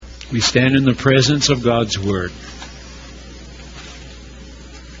We stand in the presence of God's Word.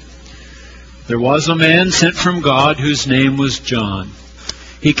 There was a man sent from God whose name was John.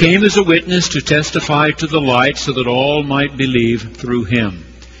 He came as a witness to testify to the light so that all might believe through him.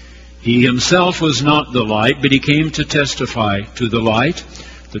 He himself was not the light, but he came to testify to the light.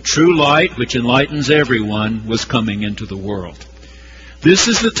 The true light, which enlightens everyone, was coming into the world. This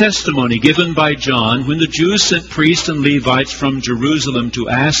is the testimony given by John when the Jews sent priests and Levites from Jerusalem to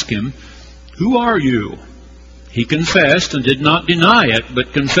ask him, "Who are you?" He confessed and did not deny it,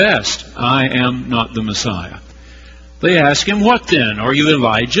 but confessed, "I am not the Messiah." They asked him, "What then? Are you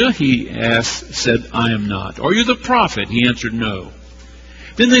Elijah?" He said, "I am not." "Are you the prophet?" He answered, "No."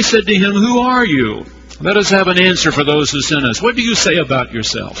 Then they said to him, "Who are you? Let us have an answer for those who sent us. What do you say about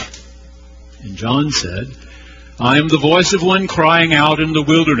yourself?" And John said, "I am the voice of one crying out in the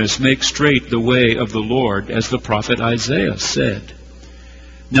wilderness, 'Make straight the way of the Lord,' as the prophet Isaiah said."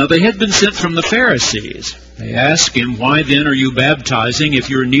 Now they had been sent from the Pharisees. They asked him, "Why then are you baptizing if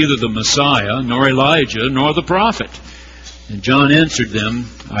you are neither the Messiah, nor Elijah, nor the prophet?" And John answered them,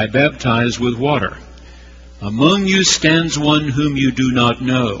 "I baptize with water. Among you stands one whom you do not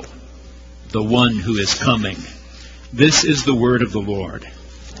know, the one who is coming." This is the word of the Lord.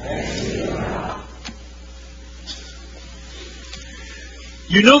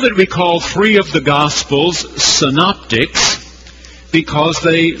 You know that we call 3 of the Gospels synoptics because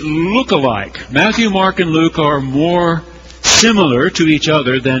they look alike. Matthew, Mark, and Luke are more similar to each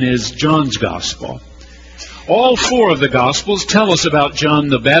other than is John's Gospel. All 4 of the Gospels tell us about John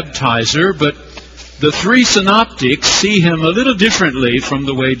the Baptizer, but the 3 synoptics see him a little differently from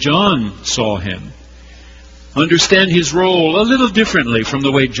the way John saw him. Understand his role a little differently from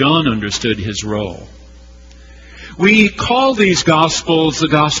the way John understood his role. We call these Gospels the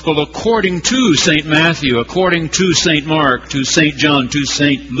Gospel according to St. Matthew, according to St. Mark, to St. John, to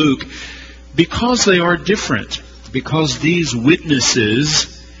St. Luke, because they are different. Because these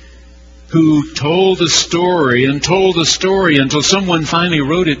witnesses who told the story and told the story until someone finally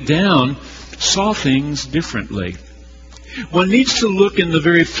wrote it down, saw things differently. One needs to look in the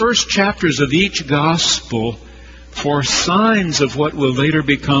very first chapters of each Gospel for signs of what will later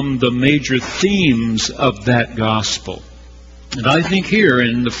become the major themes of that Gospel. And I think here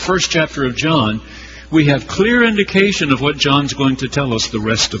in the first chapter of John, we have clear indication of what John's going to tell us the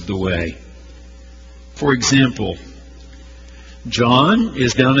rest of the way. For example, John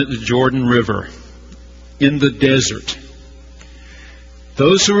is down at the Jordan River in the desert.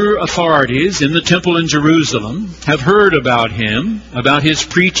 Those who are authorities in the temple in Jerusalem have heard about him, about his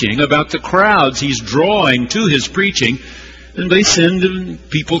preaching, about the crowds he's drawing to his preaching, and they send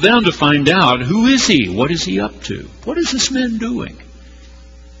people down to find out, who is he? What is he up to? What is this man doing?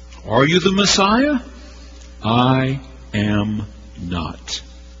 Are you the Messiah? I am not.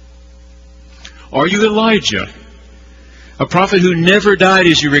 Are you Elijah? A prophet who never died,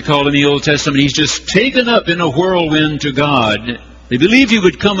 as you recall in the Old Testament. He's just taken up in a whirlwind to God. They believe he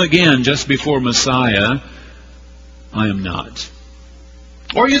would come again just before Messiah. I am not.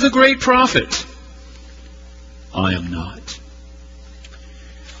 Are you the great prophet? I am not.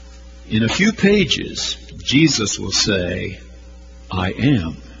 In a few pages, Jesus will say, I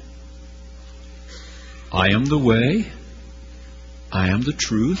am. I am the way. I am the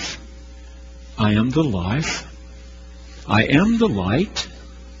truth. I am the life. I am the light.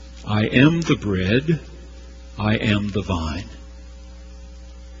 I am the bread. I am the vine.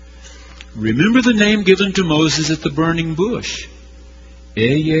 Remember the name given to Moses at the burning bush.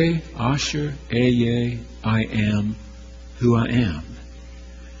 Ehyeh, Asher, Ehyeh, I am who I am.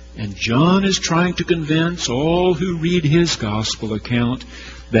 And John is trying to convince all who read his gospel account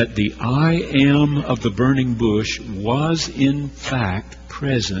that the I am of the burning bush was in fact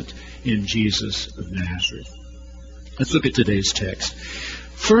present in Jesus of Nazareth. Let's look at today's text.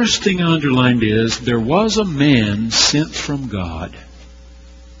 First thing I underlined is, there was a man sent from God.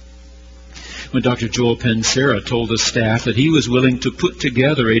 When Dr. Joel Pensera told the staff that he was willing to put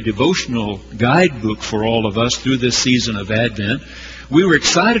together a devotional guidebook for all of us through this season of Advent, we were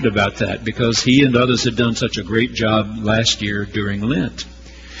excited about that because he and others had done such a great job last year during Lent.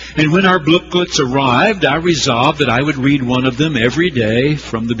 And when our booklets arrived, I resolved that I would read one of them every day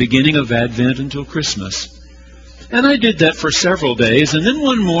from the beginning of Advent until Christmas. And I did that for several days. And then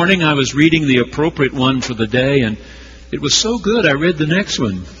one morning I was reading the appropriate one for the day, and it was so good I read the next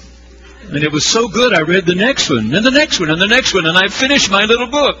one. And it was so good I read the next one, and the next one, and the next one, and I finished my little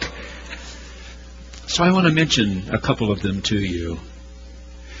book. So I want to mention a couple of them to you.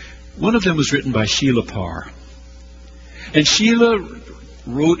 One of them was written by Sheila Parr. And Sheila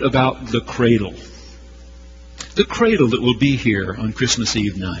wrote about the cradle. The cradle that will be here on Christmas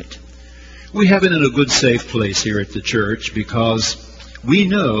Eve night. We have it in a good, safe place here at the church because we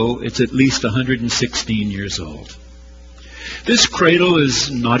know it's at least 116 years old. This cradle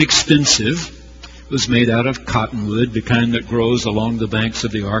is not expensive. It was made out of cottonwood, the kind that grows along the banks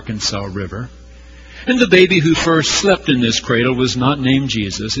of the Arkansas River. And the baby who first slept in this cradle was not named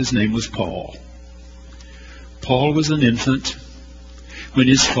Jesus. His name was Paul. Paul was an infant when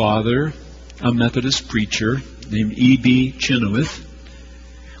his father, a Methodist preacher named E.B. Chenoweth,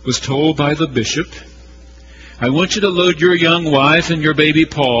 was told by the bishop, I want you to load your young wife and your baby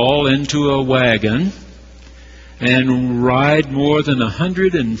Paul into a wagon and ride more than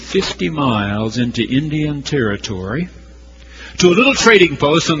 150 miles into Indian Territory to a little trading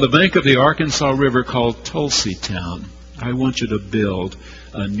post on the bank of the Arkansas River called Tulseytown. I want you to build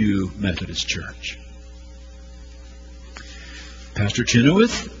a new Methodist church. Pastor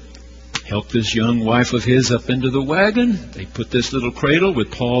Chenoweth helped this young wife of his up into the wagon. They put this little cradle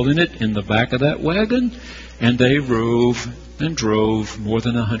with Paul in it in the back of that wagon, and they rove and drove more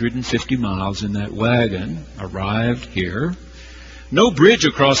than 150 miles in that wagon, arrived here. No bridge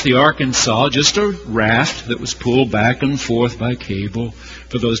across the Arkansas, just a raft that was pulled back and forth by cable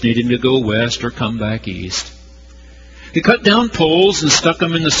for those needing to go west or come back east. He cut down poles and stuck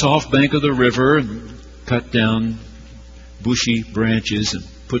them in the soft bank of the river and cut down bushy branches and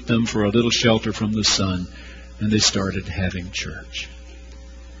put them for a little shelter from the sun, and they started having church.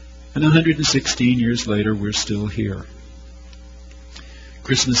 And 116 years later, we're still here.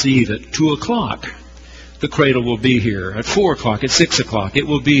 Christmas Eve at 2 o'clock. The cradle will be here. At 4 o'clock, at 6 o'clock, it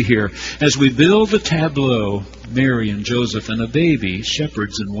will be here. As we build the tableau, Mary and Joseph and a baby,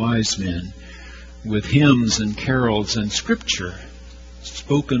 shepherds and wise men, with hymns and carols and scripture,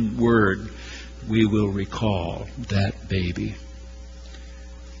 spoken word, we will recall that baby.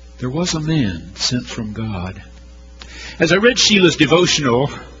 There was a man sent from God. As I read Sheila's devotional,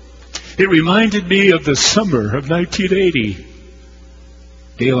 it reminded me of the summer of 1980.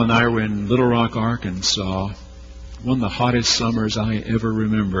 Gail and I were in Little Rock, Arkansas, one of the hottest summers I ever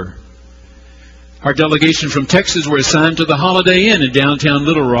remember. Our delegation from Texas were assigned to the Holiday Inn in downtown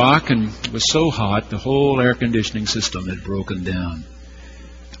Little Rock, and it was so hot the whole air conditioning system had broken down.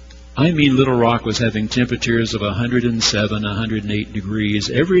 I mean, Little Rock was having temperatures of 107, 108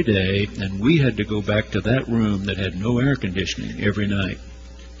 degrees every day, and we had to go back to that room that had no air conditioning every night.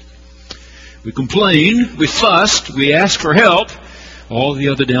 We complained, we fussed, we asked for help. All the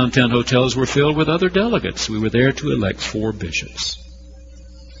other downtown hotels were filled with other delegates. We were there to elect 4 bishops.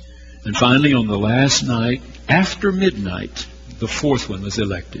 And finally, on the last night, after midnight, the 4th one was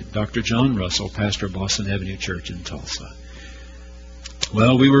elected. Dr. John Russell, pastor of Boston Avenue Church in Tulsa.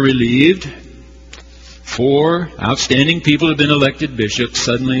 Well, we were relieved. 4 outstanding people had been elected bishops.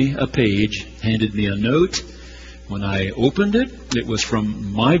 Suddenly, a page handed me a note. When I opened it, it was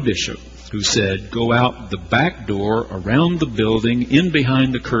from my bishop, who said, go out the back door, around the building, in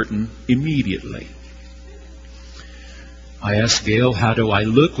behind the curtain, immediately. I asked Gail, how do I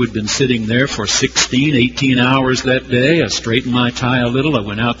look? We'd been sitting there for 16, 18 hours that day. I straightened my tie a little. I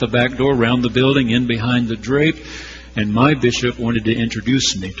went out the back door, around the building, in behind the drape, and my bishop wanted to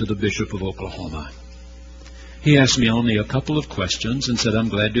introduce me to the Bishop of Oklahoma. He asked me only a couple of questions and said, I'm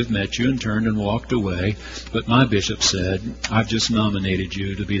glad to have met you, and turned and walked away. But my bishop said, I've just nominated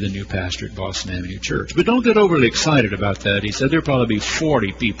you to be the new pastor at Boston Avenue Church. But don't get overly excited about that. He said, there'll probably be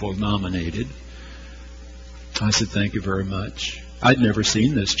 40 people nominated. I said, thank you very much. I'd never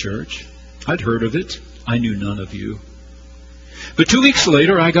seen this church. I'd heard of it. I knew none of you. But 2 weeks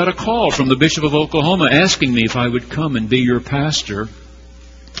later, I got a call from the Bishop of Oklahoma asking me if I would come and be your pastor.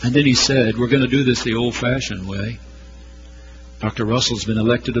 And then he said, we're going to do this the old-fashioned way. Dr. Russell's been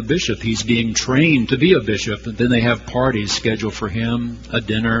elected a bishop. He's being trained to be a bishop. And then they have parties scheduled for him, a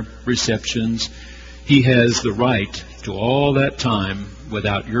dinner, receptions. He has the right to all that time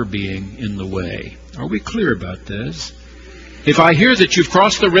without your being in the way. Are we clear about this? If I hear that you've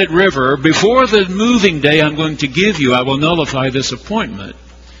crossed the Red River, before the moving day I'm going to give you, I will nullify this appointment.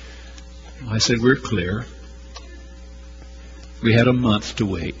 I said, we're clear. We had a month to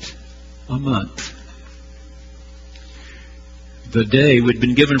wait. A month. The day we'd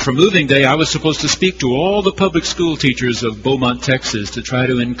been given for moving day, I was supposed to speak to all the public school teachers of Beaumont, Texas, to try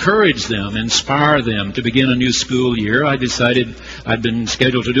to encourage them, inspire them to begin a new school year. I decided I'd been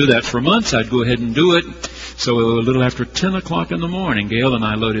scheduled to do that for months. I'd go ahead and do it. So a little after 10 o'clock in the morning, Gail and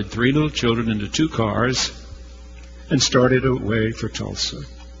I loaded 3 little children into 2 cars and started away for Tulsa,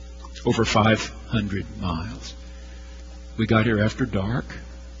 over 500 miles. We got here after dark.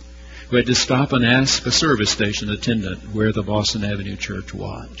 We had to stop and ask a service station attendant where the Boston Avenue Church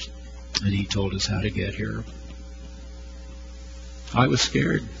was. And he told us how to get here. I was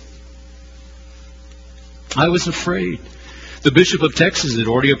scared. I was afraid. The Bishop of Texas had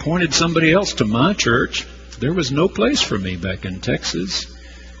already appointed somebody else to my church. There was no place for me back in Texas.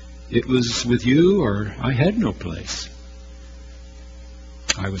 It was with you or I had no place.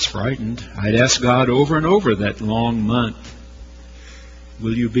 I was frightened. I'd asked God over and over that long month,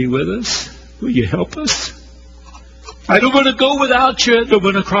 will you be with us? Will you help us? I don't want to go without you. I don't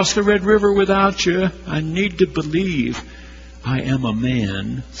want to cross the Red River without you. I need to believe I am a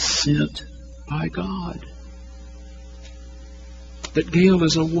man sent by God. That Gail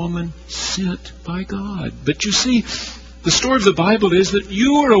is a woman sent by God. But you see, the story of the Bible is that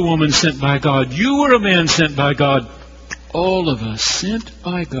you are a woman sent by God. You are a man sent by God. All of us sent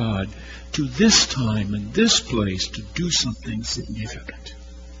by God to this time and this place to do something significant.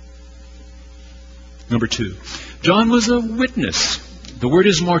 Number 2, John was a witness. The word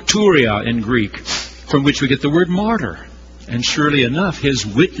is marturia in Greek, from which we get the word martyr. And surely enough, his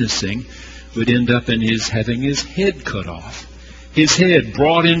witnessing would end up in his having his head cut off. His head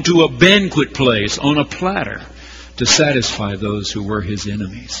brought into a banquet place on a platter to satisfy those who were his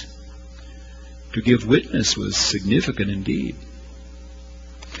enemies. To give witness was significant indeed.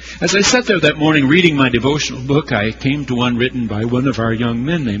 As I sat there that morning reading my devotional book, I came to one written by one of our young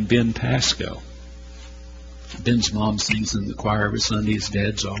men named Ben Pasco. Ben's mom sings in the choir every Sunday. His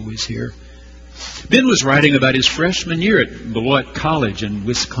dad's always here. Ben was writing about his freshman year at Beloit College in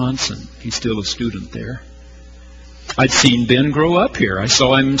Wisconsin. He's still a student there. I'd seen Ben grow up here. I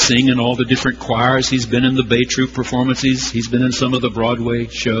saw him sing in all the different choirs. He's been in the Bay Troop performances. He's been in some of the Broadway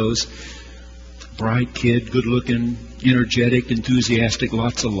shows. Bright kid, good-looking, energetic, enthusiastic,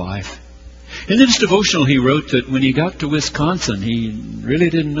 lots of life. In his devotional, he wrote that when he got to Wisconsin, he really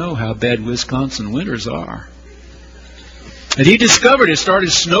didn't know how bad Wisconsin winters are. And he discovered it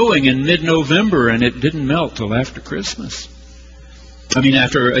started snowing in mid-November, and it didn't melt till after Christmas.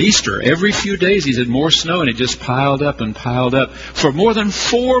 After Easter, every few days he said more snow, and it just piled up and piled up. For more than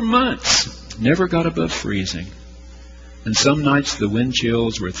 4 months, never got above freezing. And some nights the wind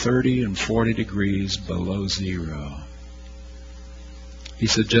chills were 30 and 40 degrees below zero. He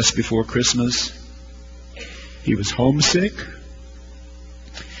said just before Christmas, he was homesick.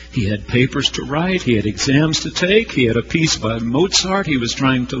 He had papers to write. He had exams to take. He had a piece by Mozart he was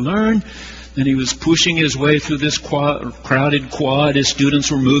trying to learn. And he was pushing his way through this crowded quad as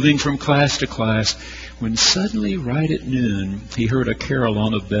students were moving from class to class, when suddenly, right at noon, he heard a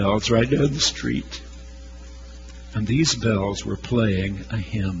carillon of bells right down the street. And these bells were playing a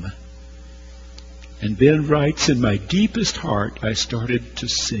hymn. And Ben writes, in my deepest heart, I started to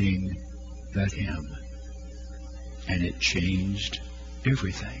sing that hymn. And it changed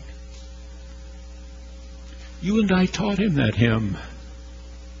everything. You and I taught him that hymn.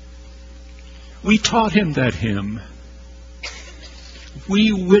 We taught him that hymn.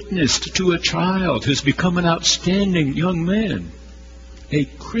 We witnessed to a child who's become an outstanding young man, a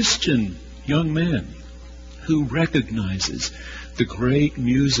Christian young man who recognizes the great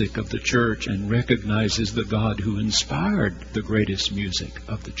music of the church and recognizes the God who inspired the greatest music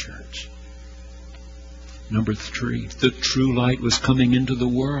of the church. Number 3, the true light was coming into the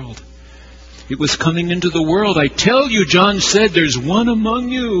world. It was coming into the world. I tell you, John said, there's one among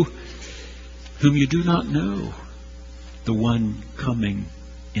you whom you do not know, the one coming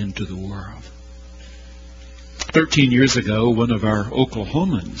into the world. 13 years ago, one of our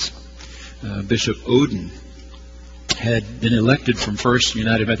Oklahomans, Bishop Oden, had been elected from First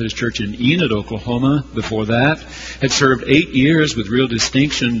United Methodist Church in Enid, Oklahoma. Before that, had served 8 years with real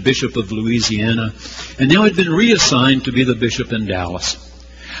distinction, Bishop of Louisiana, and now had been reassigned to be the bishop in Dallas.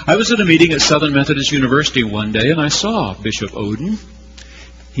 I was at a meeting at Southern Methodist University one day, and I saw Bishop Oden.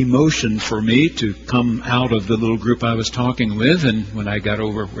 He motioned for me to come out of the little group I was talking with, and when I got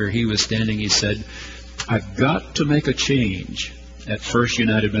over where he was standing, he said, I've got to make a change at First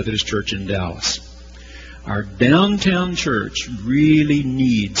United Methodist Church in Dallas. Our downtown church really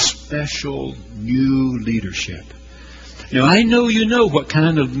needs special new leadership. Now, I know you know what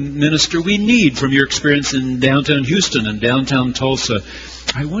kind of minister we need from your experience in downtown Houston and downtown Tulsa.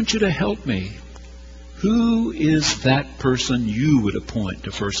 I want you to help me. Who is that person you would appoint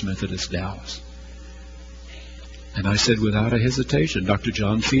to First Methodist Dallas? And I said without a hesitation, Dr.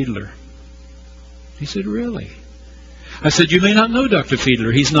 John Fiedler. He said, really? I said, you may not know Dr.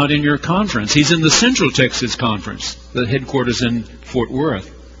 Fiedler. He's not in your conference. He's in the Central Texas Conference, the headquarters in Fort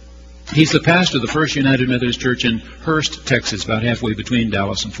Worth. He's the pastor of the First United Methodist Church in Hurst, Texas, about halfway between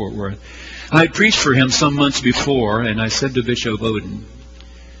Dallas and Fort Worth. I had preached for him some months before, and I said to Bishop Oden,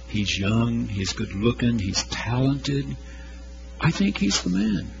 he's young, he's good looking, he's talented. I think he's the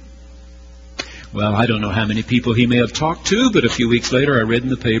man. Well, I don't know how many people he may have talked to, but a few weeks later I read in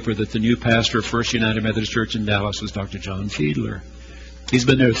the paper that the new pastor of First United Methodist Church in Dallas was Dr. John Fiedler. He's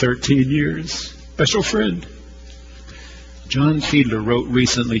been there 13 years. Special friend. John Fiedler wrote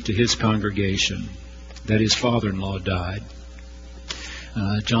recently to his congregation that his father-in-law died.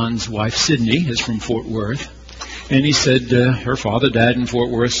 John's wife, Sydney, is from Fort Worth. And he said her father died in Fort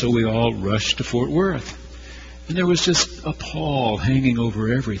Worth, so we all rushed to Fort Worth. And there was just a pall hanging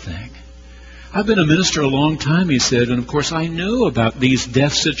over everything. I've been a minister a long time, he said, and of course I knew about these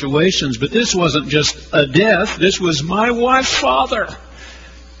death situations, but this wasn't just a death, this was my wife's father.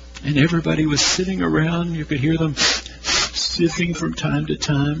 And everybody was sitting around, you could hear them sipping from time to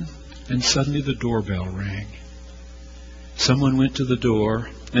time, and suddenly the doorbell rang. Someone went to the door,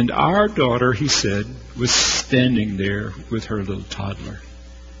 and our daughter, he said, was standing there with her little toddler.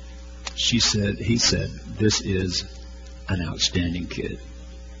 He said, this is an outstanding kid.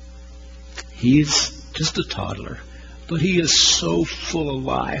 He's just a toddler, but he is so full of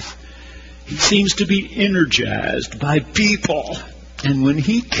life. He seems to be energized by people. And when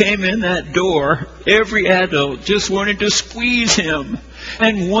he came in that door, every adult just wanted to squeeze him.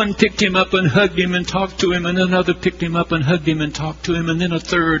 And one picked him up and hugged him and talked to him, and another picked him up and hugged him and talked to him, and then a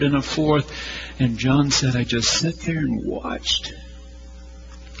third and a fourth. And John said, I just sat there and watched.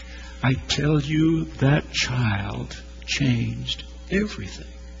 I tell you, that child changed everything.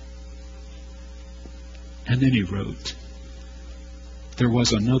 And then he wrote, there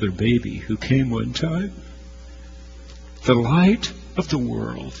was another baby who came one time, the light of the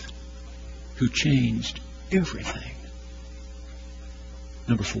world, who changed everything.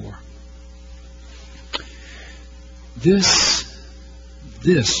 Number 4. This,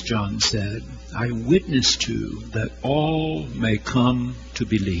 John said, I witness to, that all may come to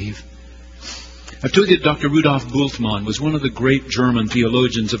believe. I've told you that Dr. Rudolf Bultmann was one of the great German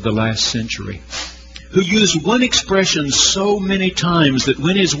theologians of the last century, who used one expression so many times that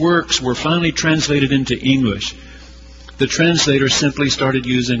when his works were finally translated into English, the translator simply started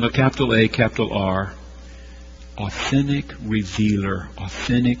using a capital A, capital R. Authentic revealer,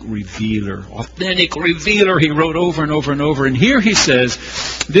 authentic revealer, authentic revealer, he wrote over and over and over. And here he says,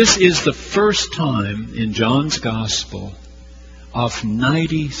 this is the first time in John's Gospel of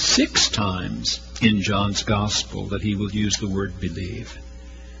 96 times in John's Gospel that he will use the word believe.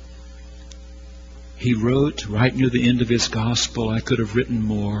 He wrote right near the end of his Gospel, I could have written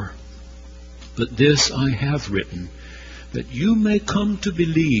more, but this I have written, that you may come to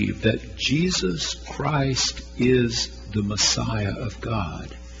believe that Jesus Christ is the Messiah of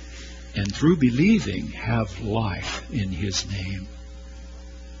God, and through believing have life in His name.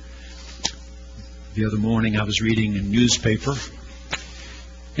 The other morning I was reading a newspaper,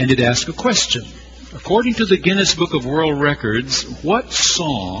 and it asked a question. According to the Guinness Book of World Records, what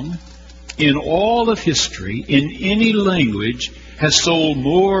song in all of history, in any language, has sold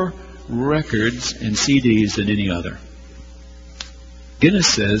more records and CDs than any other?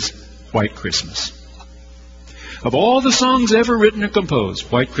 Guinness says, White Christmas. Of all the songs ever written or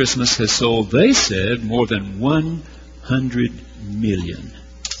composed, White Christmas has sold, they said, more than 100 million.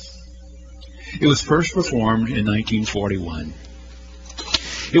 It was first performed in 1941.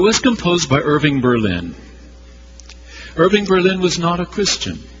 It was composed by Irving Berlin. Irving Berlin was not a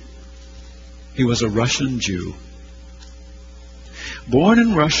Christian. He was a Russian Jew. Born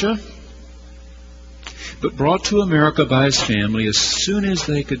in Russia, but brought to America by his family as soon as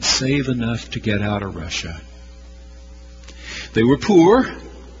they could save enough to get out of Russia. They were poor,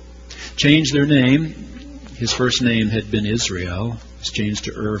 changed their name. His first name had been Israel. It was changed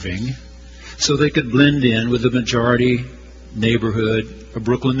to Irving, so they could blend in with the majority neighborhood of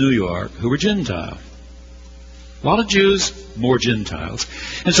Brooklyn, New York, who were Gentile. A lot of Jews, more Gentiles.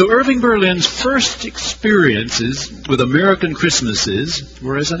 And so Irving Berlin's first experiences with American Christmases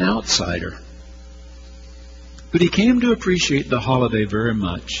were as an outsider. But he came to appreciate the holiday very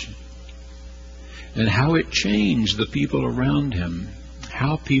much, and how it changed the people around him,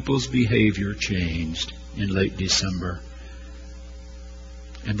 how people's behavior changed in late December.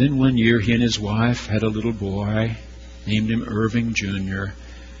 And then one year he and his wife had a little boy, named him Irving Jr.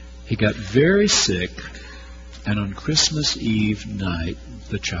 He got very sick, and on Christmas Eve night,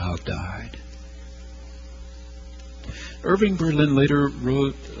 the child died. Irving Berlin later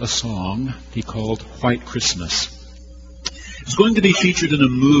wrote a song he called White Christmas. It's going to be featured in a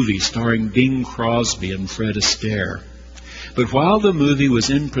movie starring Bing Crosby and Fred Astaire. But while the movie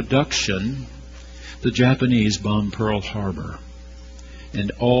was in production, the Japanese bombed Pearl Harbor,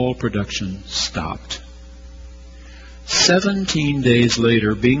 and all production stopped. 17 days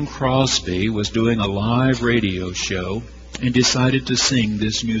later, Bing Crosby was doing a live radio show, and decided to sing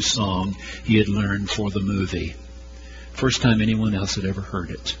this new song he had learned for the movie. First time anyone else had ever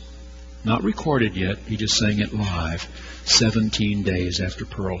heard it. Not recorded yet, he just sang it live 17 days after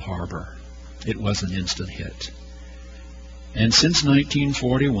Pearl Harbor. It was an instant hit. And since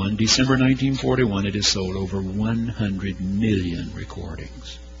 1941, December 1941, it has sold over 100 million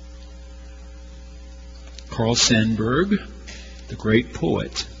recordings. Carl Sandburg, the great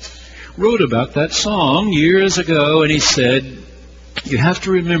poet, wrote about that song years ago, and he said, you have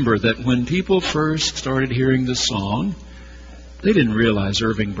to remember that when people first started hearing the song, they didn't realize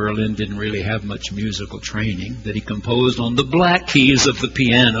Irving Berlin didn't really have much musical training, that he composed on the black keys of the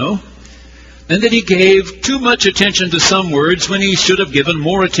piano, and that he gave too much attention to some words when he should have given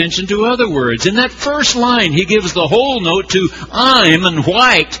more attention to other words. In that first line, he gives the whole note to I'm and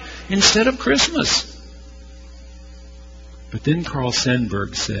white instead of Christmas. But then Carl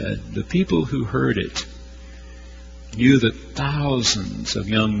Sandburg said, the people who heard it knew that thousands of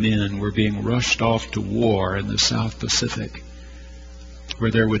young men were being rushed off to war in the South Pacific,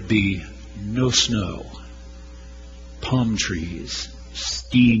 where there would be no snow, palm trees,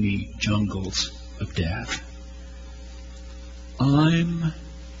 steamy jungles of death. I'm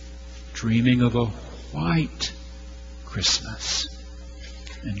dreaming of a white Christmas.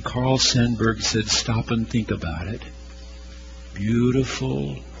 And Carl Sandburg said, stop and think about it.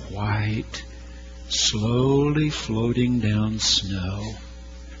 Beautiful, white, slowly floating down snow.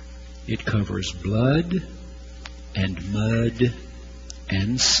 It covers blood and mud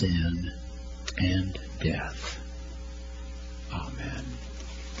and sin and death.